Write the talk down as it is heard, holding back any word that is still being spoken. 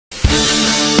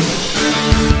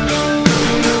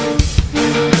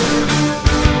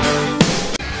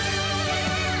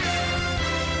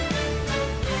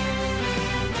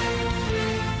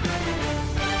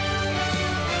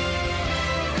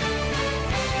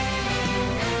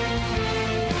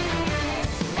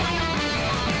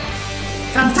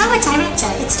our director.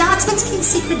 It's Dartsmans' King's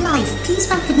Secret Life. Please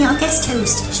welcome your guest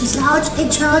host. She's large, in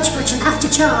charge, but she'll have to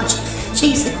charge.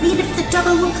 She's the queen of the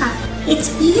double whooper. It's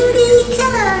Beauty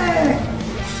Killer!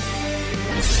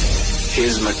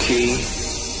 Here's my key,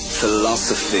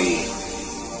 philosophy.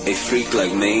 A freak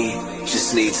like me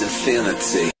just needs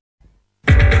infinity.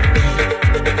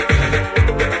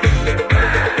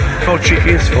 Oh,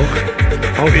 cheeky as fuck.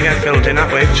 I hope you get filled in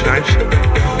that way tonight.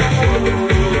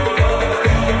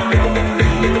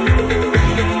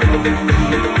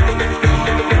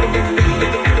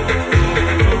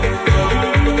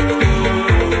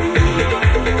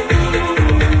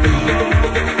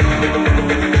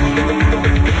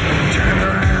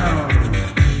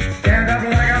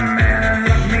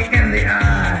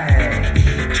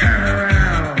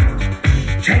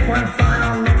 Take one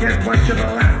final look at what you've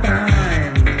left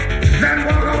behind. Then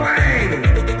walk away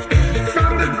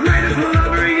from the greatest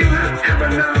lover you have ever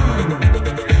known.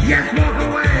 Yes, walk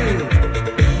away.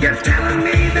 You're telling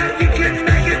me that you can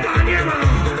make it on your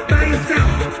own, by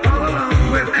yourself, all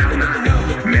alone, without my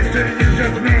help. Mister, you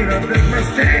just made a big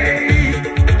mistake.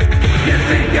 You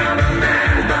think you're a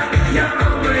man, but you're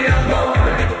only a boy.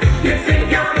 You think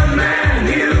you're a man,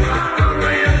 you are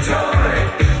only a toy.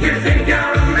 You think you're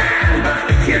a man, but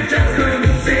you just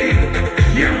couldn't see.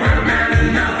 You weren't man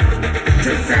enough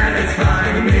to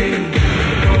satisfy me.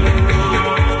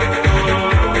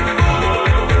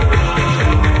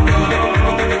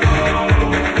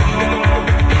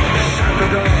 Shut the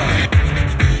door.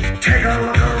 Take a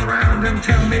look around and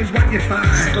tell me what you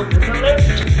find.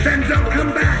 Then don't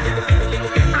come back.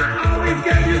 I always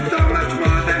gave you so much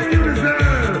more than you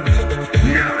deserved.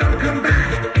 Now don't come back.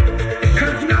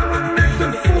 'Cause no one makes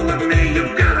a fool of me.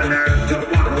 You've got a nerve to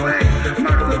walk away.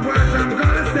 Mark the words I'm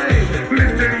gonna say.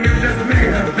 Mister, you just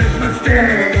made a big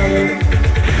mistake.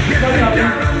 You think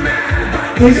you're a man, but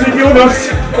These videos,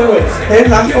 hey,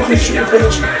 lass doch nicht you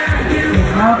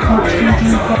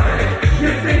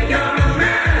think you're a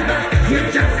man, but you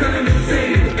just couldn't see.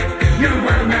 You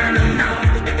weren't man enough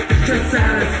to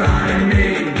satisfy me.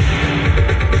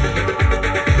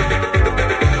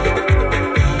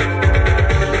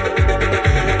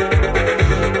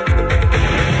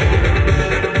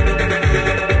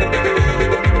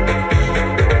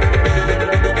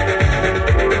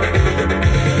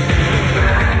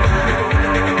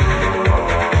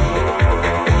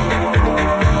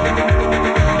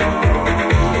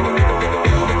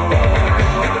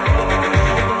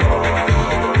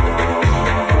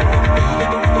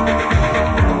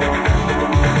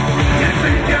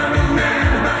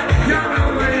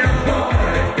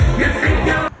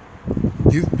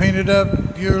 You've painted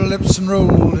up your lips and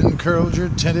rolled and curled your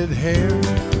tinted hair.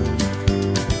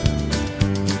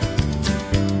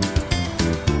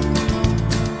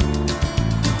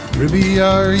 Ruby,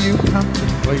 are you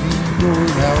contemplating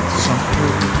going out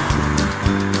somewhere?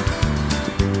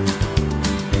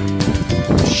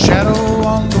 The shadow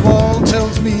on the wall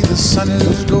tells me the sun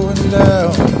is going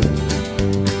down.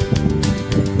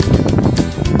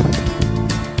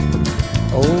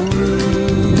 Oh,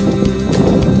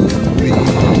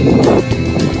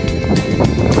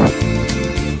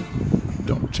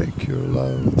 don't take your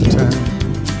love to town.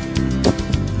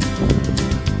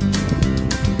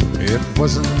 It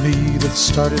wasn't me that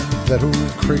started that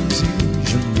old crazy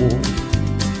Asian war,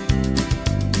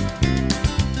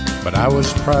 but I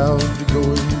was proud to go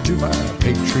and do my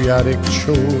patriotic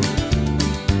chore.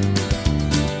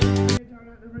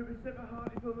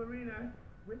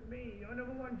 With me, your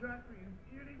number one drag queen,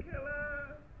 Beauty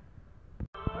Killer.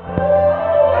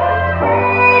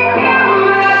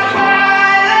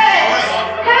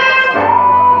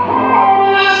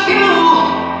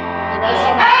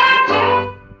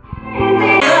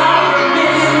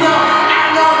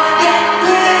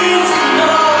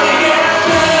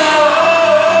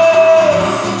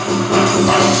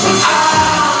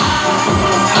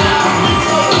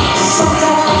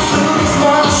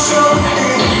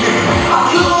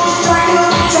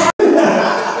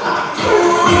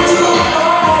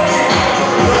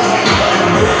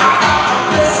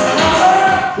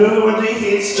 Look at what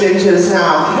these gingers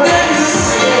have.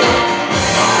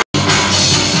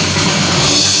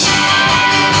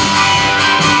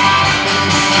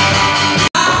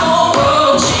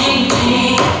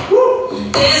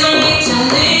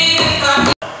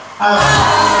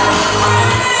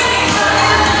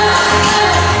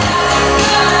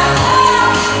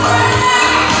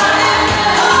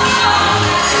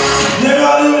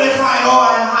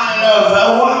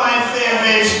 One of my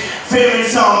favorite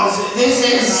songs. This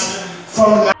is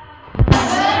from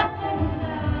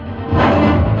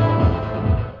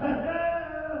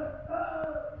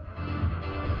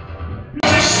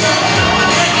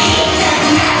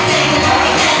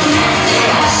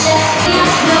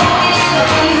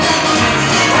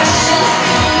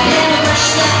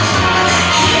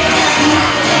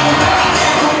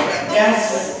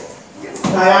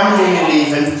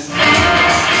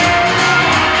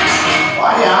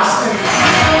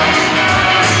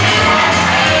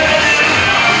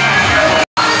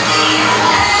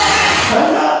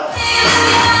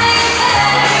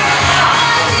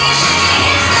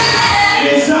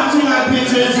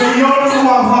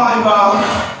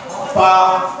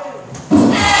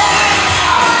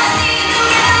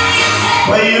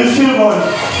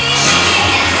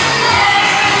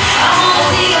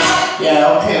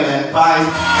it.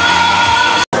 Bye.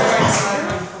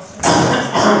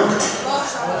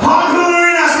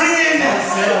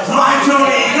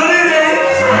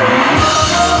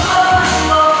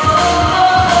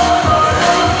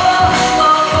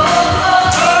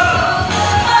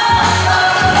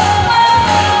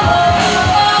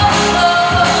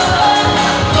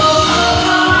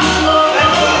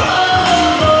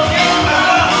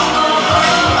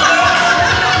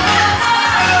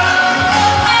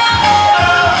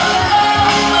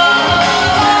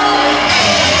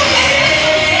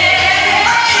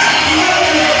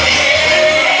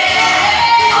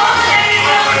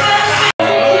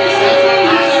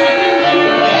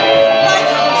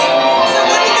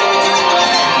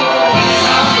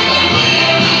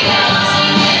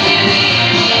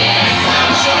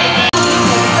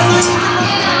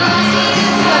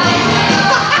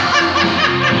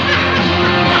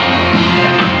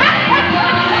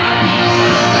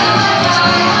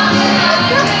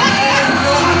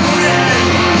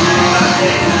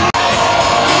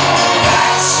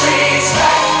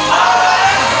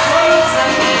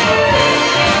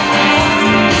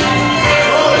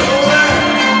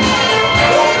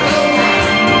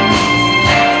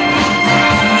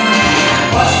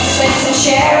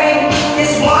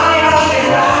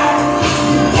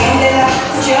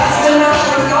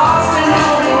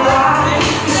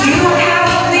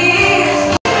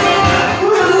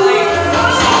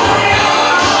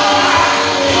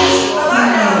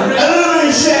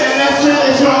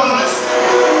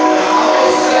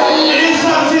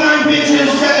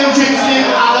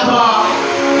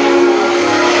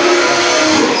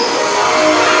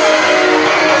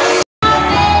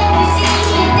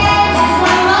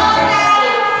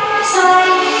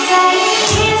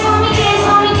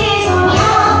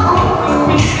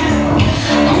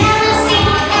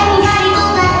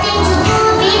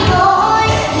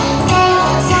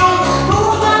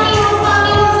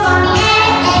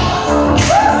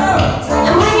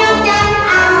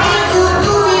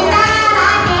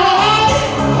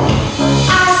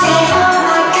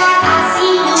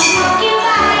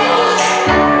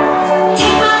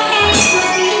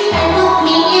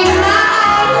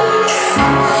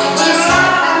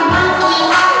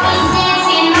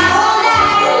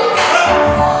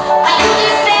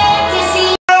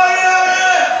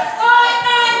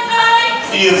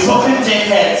 You fucking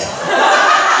dickhead.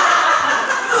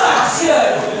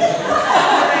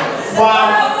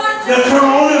 Wow, the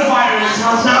corona